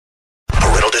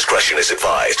discretion is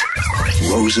advised.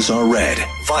 Roses are red,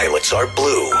 violets are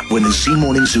blue. When the Z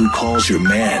Morning Zoo calls your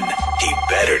man, he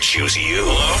better choose you.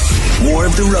 War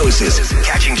of the Roses,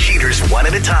 catching cheaters one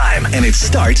at a time, and it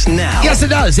starts now. Yes, it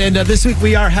does. And this week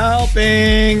we are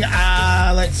helping,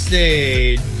 let's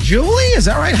see, Julie, is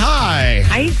that right? Hi.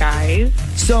 Hi, guys.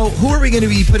 So who are we going to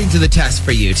be putting to the test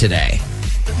for you today?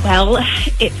 Well,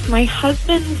 it's my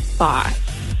husband's boss.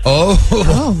 Oh.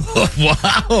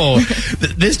 Wow.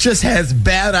 This just has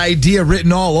bad idea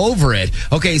written all over it.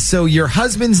 Okay, so your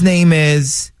husband's name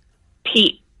is?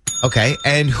 Pete. Okay,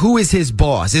 and who is his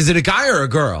boss? Is it a guy or a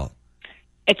girl?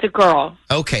 It's a girl.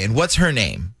 Okay, and what's her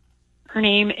name? Her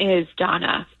name is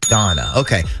Donna. Donna,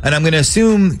 okay. And I'm going to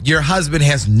assume your husband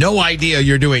has no idea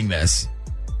you're doing this.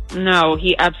 No,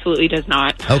 he absolutely does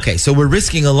not. Okay, so we're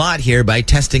risking a lot here by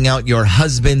testing out your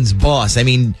husband's boss. I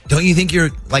mean, don't you think you're,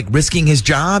 risking his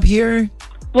job here?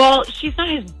 Well, she's not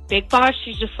his big boss.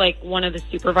 She's just, one of the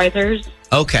supervisors.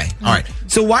 Okay, all right.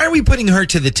 So why are we putting her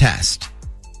to the test?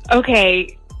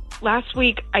 Okay, last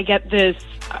week I get this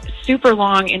super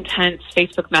long, intense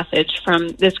Facebook message from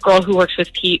this girl who works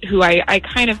with Pete, who I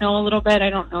kind of know a little bit. I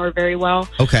don't know her very well.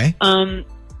 Okay.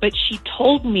 But she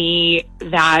told me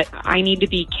that I need to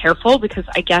be careful because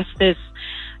I guess this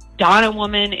Donna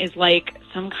woman is like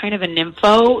some kind of a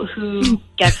nympho who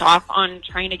gets off on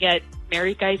trying to get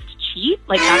married guys to cheat.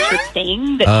 Like that's her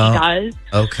thing that she does.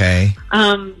 Okay.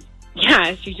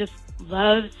 Yeah, she just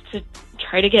loves to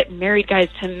try to get married guys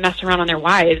to mess around on their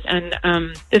wives. And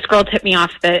this girl tipped me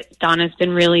off that Donna's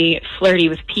been really flirty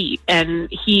with Pete, and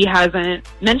he hasn't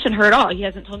mentioned her at all. He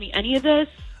hasn't told me any of this.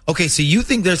 Okay, so you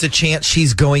think there's a chance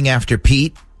she's going after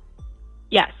Pete?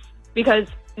 Yes, because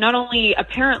not only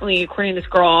apparently, according to this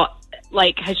girl,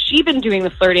 has she been doing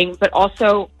the flirting, but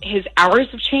also his hours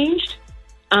have changed.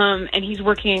 And he's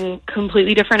working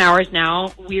completely different hours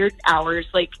now, weird hours.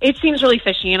 It seems really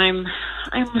fishy, and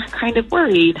I'm kind of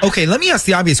worried. Okay, let me ask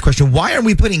the obvious question. Why are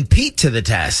we putting Pete to the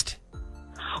test?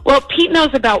 Well, Pete knows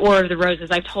about War of the Roses.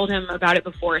 I've told him about it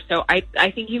before, so I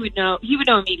think he would know. He would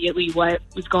know immediately what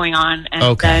was going on. And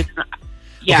okay. Then,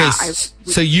 yeah. Okay,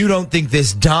 so you don't think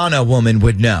this Donna woman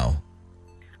would know?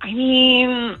 I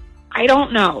mean, I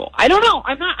don't know. I'm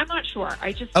not sure.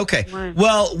 Okay.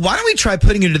 Well, why don't we try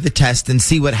putting her to the test and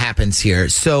see what happens here?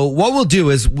 So what we'll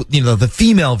do is, the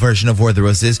female version of War of the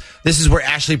Roses. This is where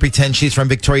Ashley pretends she's from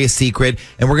Victoria's Secret,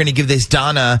 and we're going to give this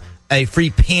Donna a free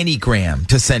pantygram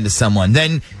to send to someone.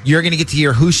 Then you're going to get to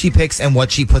hear who she picks and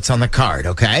what she puts on the card,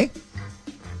 okay?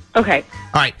 Okay.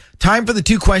 All right. Time for the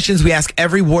 2 questions we ask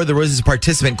every War of the Roses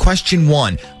participant. Question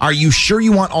 1, are you sure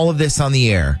you want all of this on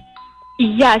the air?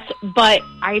 Yes, but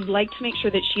I'd like to make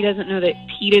sure that she doesn't know that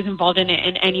Pete is involved in it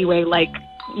in any way. Like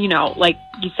you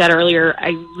said earlier, I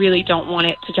really don't want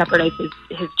it to jeopardize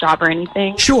his job or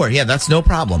anything. Sure, yeah, that's no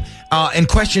problem. And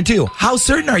question 2, how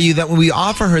certain are you that when we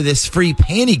offer her this free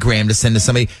pantygram to send to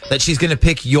somebody, that she's going to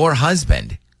pick your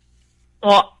husband?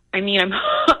 Well, I mean,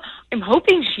 I'm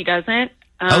hoping she doesn't.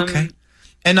 Okay.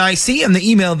 And I see in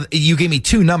the email you gave me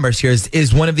 2 numbers here.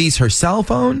 Is one of these her cell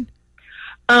phone?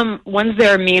 One's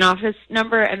their main office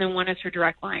number, and then one is her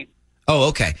direct line. Oh,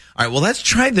 okay. All right, well, let's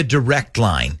try the direct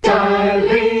line.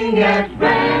 Dialing at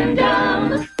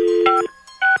random.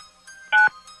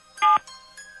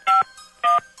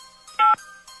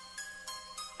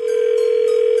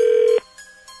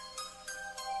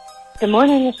 Good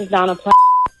morning, this is Donna.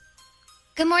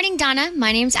 Good morning, Donna.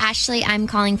 My name's Ashley. I'm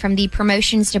calling from the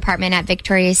promotions department at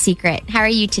Victoria's Secret. How are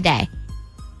you today?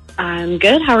 I'm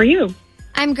good. How are you?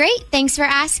 I'm great. Thanks for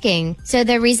asking. So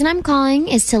the reason I'm calling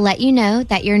is to let you know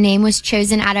that your name was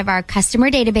chosen out of our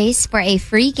customer database for a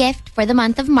free gift for the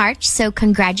month of March. So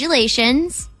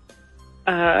congratulations.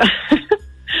 I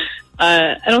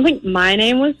don't think my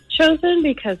name was chosen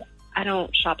because I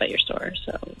don't shop at your store.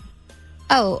 So.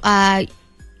 Oh,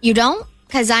 you don't?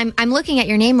 Because I'm looking at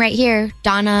your name right here,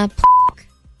 Donna.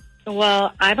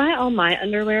 Well, I buy all my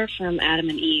underwear from Adam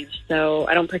and Eve, so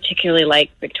I don't particularly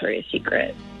like Victoria's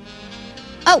Secret.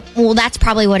 Oh, well, that's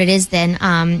probably what it is then.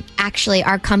 Actually,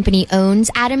 our company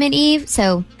owns Adam and Eve,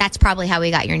 so that's probably how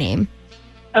we got your name.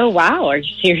 Oh, wow. Are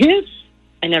you serious?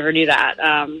 I never knew that.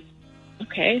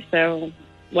 Okay, so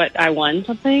what, I won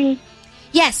something?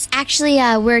 Yes, actually,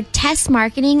 we're test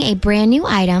marketing a brand new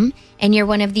item, and you're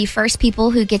one of the first people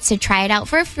who gets to try it out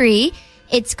for free.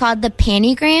 It's called the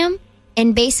Pantygram,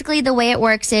 and basically the way it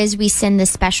works is we send the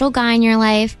special guy in your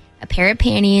life a pair of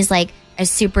panties, like a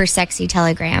super sexy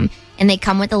telegram, and they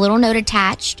come with a little note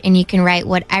attached, and you can write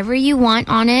whatever you want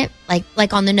on it,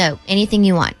 like on the note, anything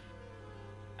you want.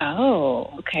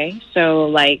 Oh, okay. So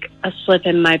like a slip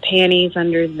in my panties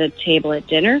under the table at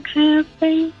dinner kind of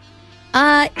thing?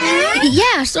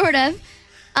 Yeah, sort of.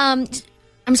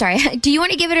 I'm sorry. Do you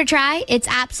want to give it a try? It's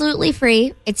absolutely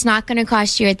free. It's not going to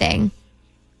cost you a thing.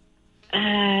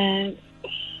 I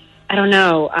don't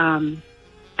know.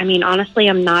 I mean, honestly,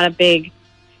 I'm not a big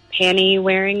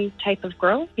panty-wearing type of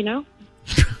girl, you know?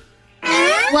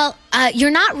 Well,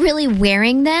 you're not really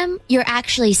wearing them. You're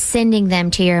actually sending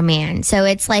them to your man. So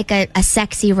it's like a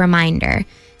sexy reminder.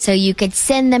 So you could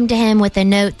send them to him with a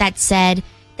note that said,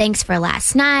 thanks for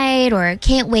last night, or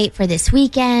can't wait for this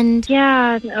weekend.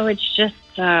 Yeah, no, it's just,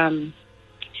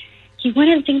 he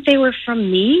wouldn't think they were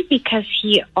from me because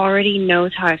he already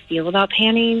knows how I feel about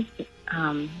panties.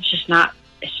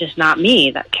 It's just not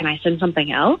me. Can I send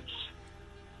something else?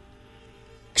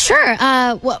 Sure.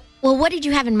 Well, what did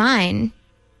you have in mind?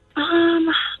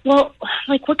 Well,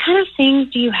 like, what kind of things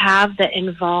do you have that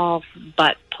involve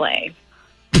butt play?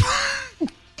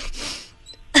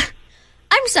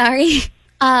 I'm sorry.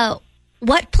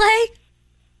 What play?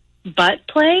 Butt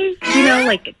play? You know,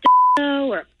 like a dildo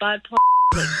or a butt play?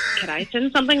 Like, can I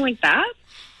send something like that?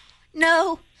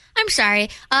 No, I'm sorry.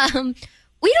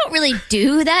 We don't really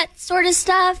do that sort of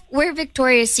stuff. We're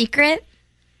Victoria's Secret.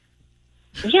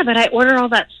 Yeah, but I order all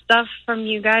that stuff from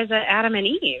you guys at Adam and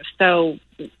Eve. So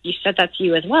you said that's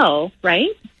you as well, right?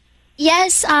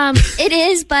 Yes, it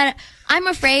is, but I'm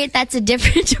afraid that's a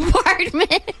different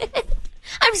department.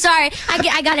 I'm sorry.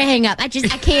 I gotta hang up. I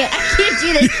can't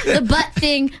do this. The butt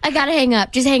thing. I gotta hang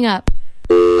up. Just hang up.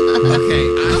 Okay.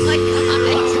 Oh my God.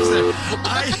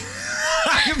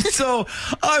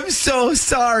 I'm so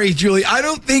sorry, Julie. I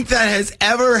don't think that has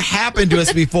ever happened to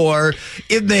us before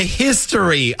in the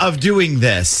history of doing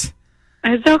this.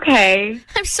 It's okay.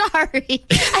 I'm sorry.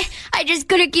 I just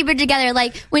couldn't keep it together.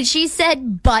 Like, when she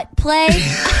said butt play,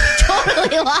 I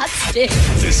totally lost it.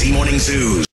 The Z Morning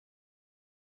Zoo.